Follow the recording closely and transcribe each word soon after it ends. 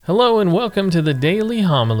Hello and welcome to the Daily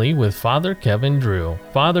Homily with Father Kevin Drew.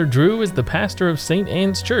 Father Drew is the pastor of St.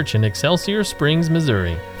 Anne's Church in Excelsior Springs,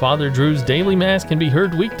 Missouri. Father Drew's daily mass can be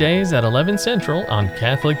heard weekdays at 11 Central on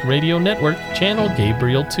Catholic Radio Network, channel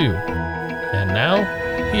Gabriel 2. And now,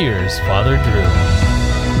 here's Father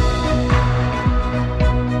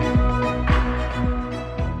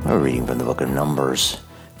Drew. A reading from the book of Numbers.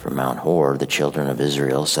 From Mount Hor, the children of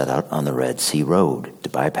Israel set out on the Red Sea Road to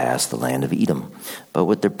bypass the land of Edom. But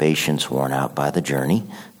with their patience worn out by the journey,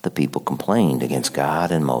 the people complained against God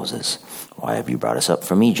and Moses. "Why have you brought us up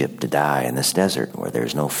from Egypt to die in this desert where there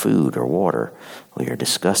is no food or water? We are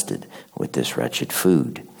disgusted with this wretched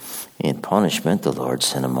food." In punishment, the Lord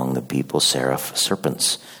sent among the people seraph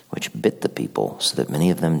serpents, which bit the people, so that many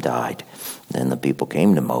of them died. Then the people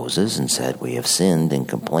came to Moses and said, "We have sinned in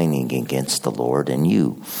complaining against the Lord and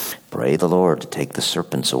you. Pray the Lord to take the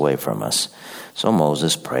serpents away from us." So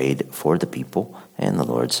Moses prayed for the people, and the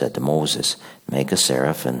Lord said to Moses, "Make a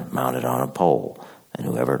seraph and mount it on a pole, and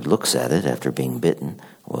whoever looks at it after being bitten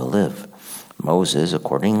will live." Moses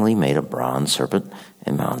accordingly made a bronze serpent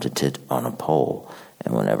and mounted it on a pole.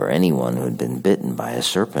 And whenever anyone who had been bitten by a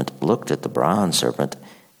serpent looked at the bronze serpent,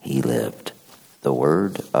 he lived. The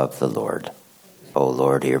word of the Lord. O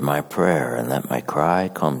Lord, hear my prayer, and let my cry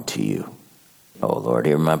come to you. O Lord,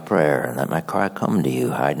 hear my prayer, and let my cry come to you.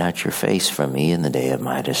 Hide not your face from me in the day of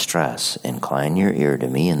my distress. Incline your ear to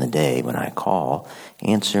me in the day when I call.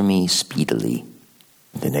 Answer me speedily.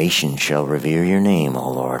 The nations shall revere your name,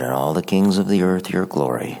 O Lord, and all the kings of the earth your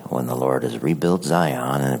glory, when the Lord has rebuilt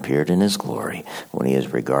Zion and appeared in his glory, when he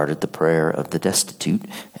has regarded the prayer of the destitute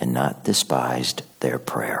and not despised their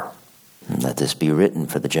prayer. And let this be written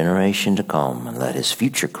for the generation to come, and let his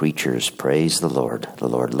future creatures praise the Lord. The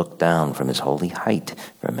Lord looked down from his holy height.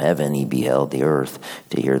 From heaven he beheld the earth,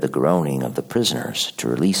 to hear the groaning of the prisoners, to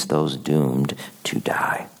release those doomed to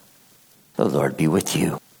die. The Lord be with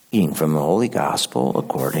you. Reading from the Holy Gospel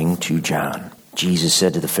according to John. Jesus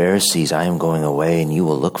said to the Pharisees, "I am going away, and you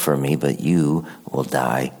will look for me, but you will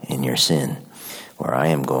die in your sin. Where I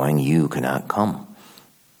am going, you cannot come."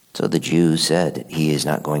 So the Jews said, "He is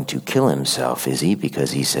not going to kill himself, is he?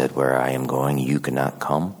 Because he said, 'Where I am going, you cannot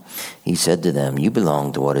come.'" He said to them, "You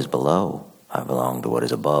belong to what is below. I belong to what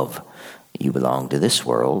is above. You belong to this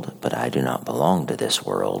world, but I do not belong to this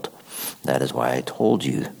world. That is why I told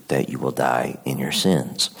you that you will die in your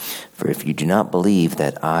sins. For if you do not believe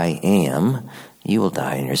that I am, you will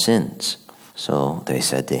die in your sins." So they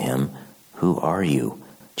said to him, "Who are you?"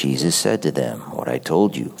 Jesus said to them, "What I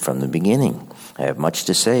told you from the beginning. I have much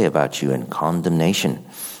to say about you in condemnation,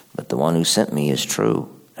 but the one who sent me is true,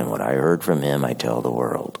 and what I heard from him I tell the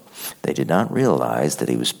world." They did not realize that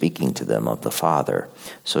he was speaking to them of the Father.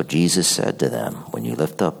 So Jesus said to them, "When you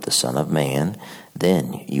lift up the Son of Man,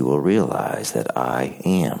 then you will realize that I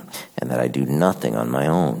am, and that I do nothing on my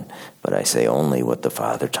own, but I say only what the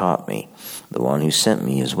Father taught me. The one who sent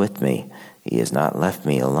me is with me. He has not left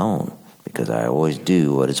me alone, because I always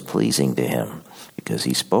do what is pleasing to him." Because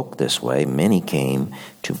he spoke this way, many came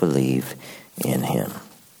to believe in him.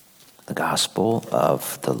 The Gospel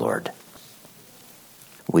of the Lord.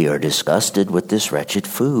 We are disgusted with this wretched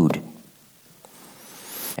food.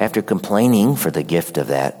 After complaining for the gift of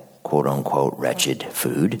that quote-unquote wretched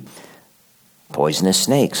food, poisonous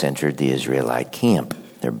snakes entered the Israelite camp.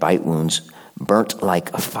 Their bite wounds burnt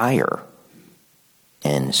like a fire.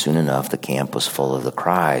 And soon enough, the camp was full of the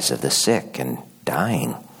cries of the sick and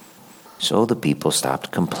dying. So the people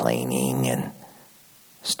stopped complaining and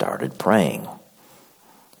started praying.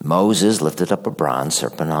 Moses lifted up a bronze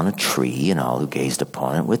serpent on a tree, and all who gazed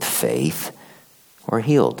upon it with faith were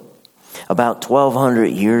healed. About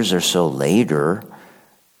 1,200 years or so later,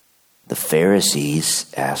 the Pharisees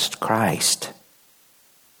asked Christ,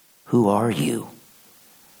 "Who are you?"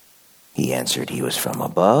 He answered, "He was from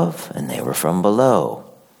above, and they were from below.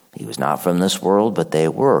 He was not from this world, but they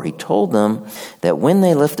were." He told them that when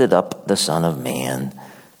they lifted up the Son of Man,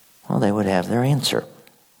 they would have their answer.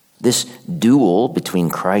 This duel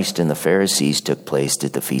between Christ and the Pharisees took place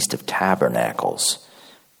at the Feast of Tabernacles,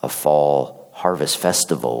 a fall harvest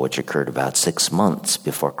festival which occurred about 6 months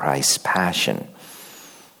before Christ's Passion.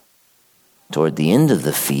 Toward the end of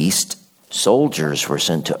the feast, soldiers were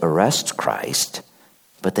sent to arrest Christ,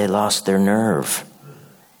 but they lost their nerve.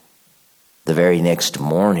 The very next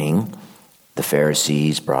morning, the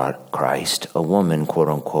Pharisees brought Christ a woman,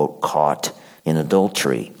 quote-unquote, caught in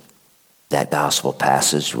adultery. That gospel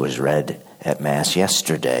passage was read at Mass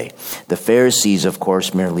yesterday. The Pharisees, of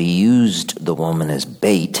course, merely used the woman as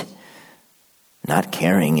bait, not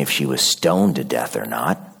caring if she was stoned to death or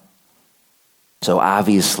not. So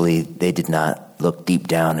obviously, they did not look deep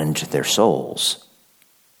down into their souls.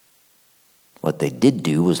 What they did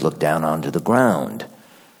do was look down onto the ground,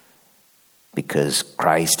 because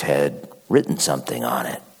Christ had written something on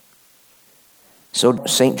it. So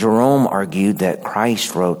St. Jerome argued that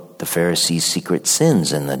Christ wrote the Pharisees' secret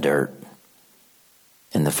sins in the dirt.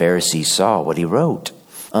 And the Pharisees saw what he wrote.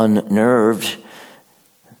 Unnerved,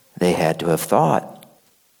 they had to have thought,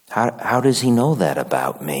 how does he know that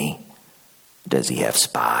about me? Does he have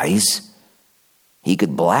spies? He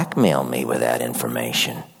could blackmail me with that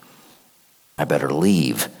information. I better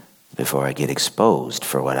leave before I get exposed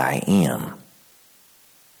for what I am.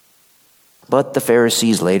 But the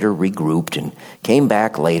Pharisees later regrouped and came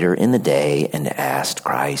back later in the day and asked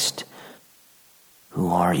Christ,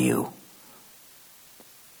 "Who are you?"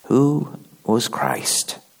 Who was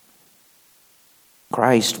Christ?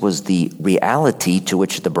 Christ was the reality to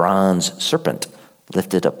which the bronze serpent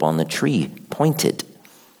lifted up on the tree pointed.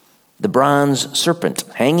 The bronze serpent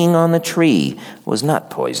hanging on the tree was not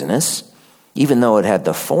poisonous, even though it had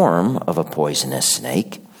the form of a poisonous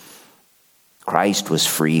snake. Christ was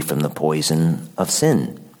free from the poison of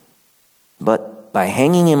sin. But by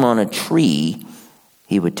hanging him on a tree,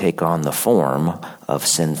 he would take on the form of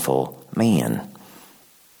sinful man.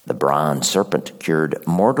 The bronze serpent cured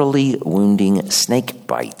mortally wounding snake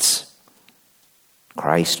bites.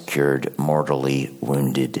 Christ cured mortally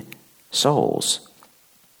wounded souls.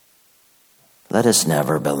 Let us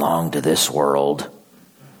never belong to this world.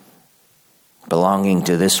 Belonging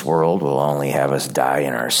to this world will only have us die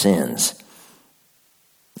in our sins.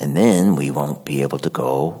 And then we won't be able to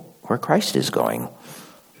go where Christ is going.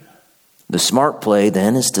 The smart play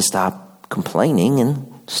then is to stop complaining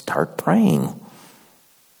and start praying.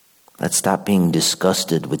 Let's stop being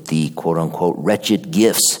disgusted with the quote-unquote wretched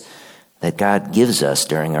gifts that God gives us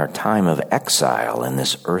during our time of exile in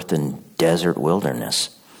this earthen desert wilderness.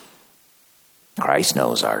 Christ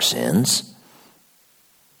knows our sins.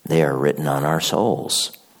 They are written on our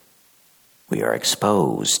souls. We are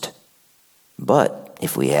exposed. But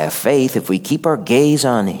if we have faith, if we keep our gaze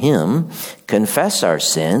on him, confess our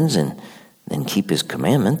sins, and then keep his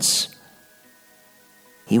commandments,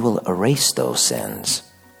 he will erase those sins.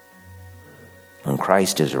 When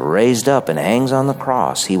Christ is raised up and hangs on the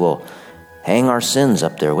cross, he will hang our sins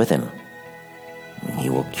up there with him. And he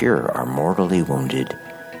will cure our mortally wounded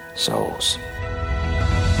souls.